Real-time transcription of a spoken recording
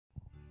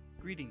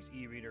Greetings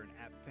e-reader and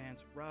app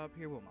fans, Rob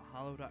here with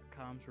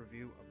Mahalo.com's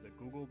review of the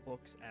Google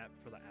Books app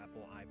for the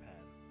Apple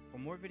iPad. For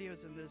more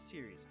videos in this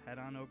series, head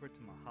on over to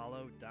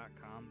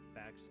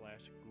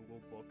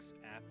mahalo.com/Google Books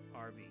app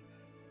RV.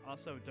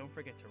 Also, don't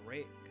forget to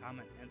rate,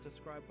 comment, and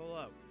subscribe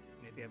below.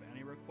 And if you have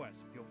any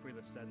requests, feel free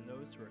to send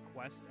those to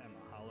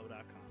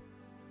requests@mahalo.com.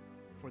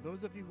 For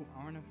those of you who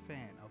aren't a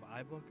fan of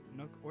iBook,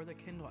 Nook, or the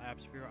Kindle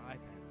apps for your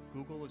iPad,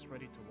 Google is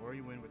ready to lure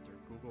you in with their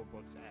Google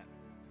Books app.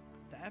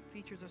 The app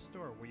features a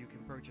store where you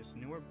can purchase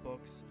newer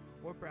books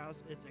or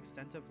browse its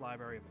extensive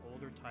library of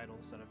older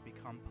titles that have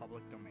become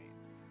public domain.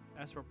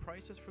 As for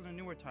prices for the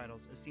newer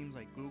titles, it seems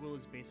like Google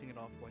is basing it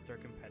off what their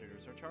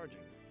competitors are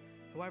charging.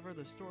 However,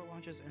 the store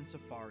launches in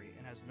Safari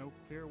and has no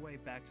clear way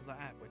back to the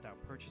app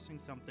without purchasing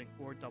something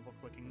or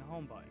double-clicking the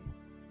home button.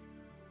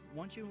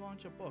 Once you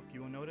launch a book, you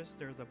will notice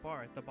there is a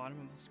bar at the bottom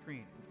of the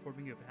screen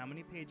informing you of how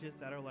many pages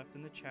that are left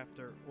in the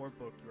chapter or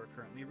book you are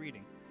currently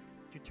reading.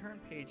 To turn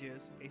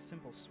pages, a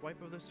simple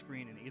swipe of the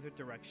screen in either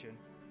direction,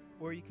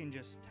 or you can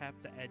just tap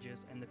the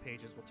edges and the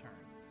pages will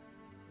turn.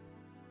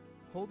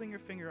 Holding your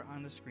finger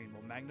on the screen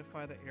will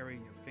magnify the area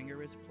your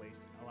finger is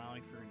placed,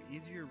 allowing for an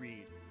easier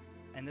read,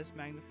 and this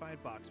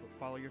magnified box will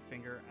follow your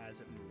finger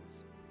as it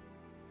moves.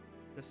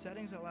 The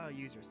settings allow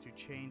users to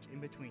change in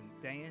between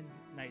day and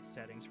night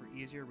settings for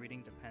easier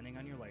reading depending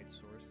on your light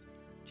source,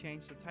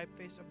 change the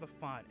typeface of the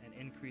font and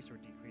increase or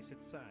decrease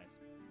its size.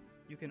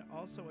 You can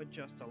also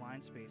adjust the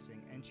line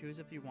spacing and choose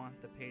if you want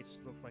the page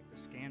to look like the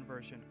scanned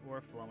version or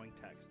flowing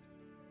text.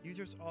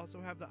 Users also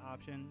have the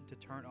option to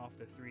turn off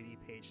the 3D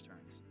page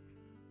turns.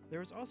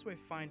 There is also a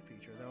find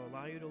feature that will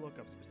allow you to look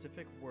up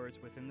specific words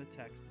within the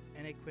text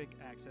and a quick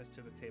access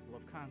to the table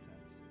of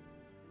contents.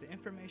 The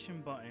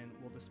information button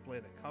will display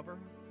the cover,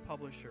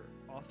 publisher,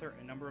 author,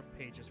 and number of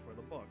pages for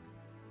the book.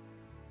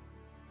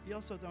 You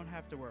also don't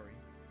have to worry,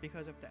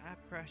 because if the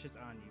app crashes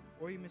on you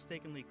or you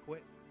mistakenly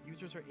quit,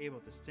 users are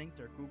able to sync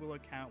their Google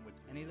account with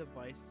any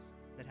device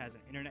that has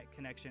an internet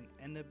connection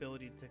and the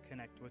ability to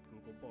connect with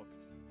Google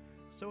Books.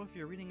 So if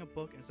you're reading a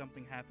book and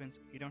something happens,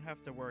 you don't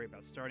have to worry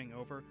about starting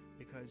over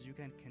because you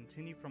can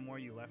continue from where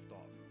you left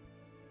off.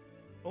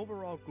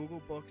 Overall, Google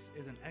Books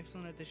is an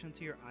excellent addition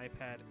to your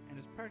iPad and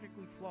is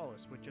practically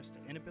flawless with just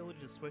the inability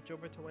to switch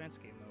over to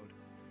landscape mode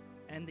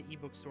and the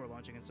ebook store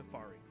launching in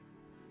Safari.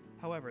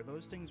 However,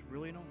 those things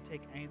really don't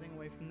take anything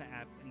away from the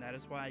app, and that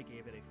is why I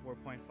gave it a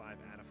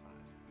 4.5 out of 5.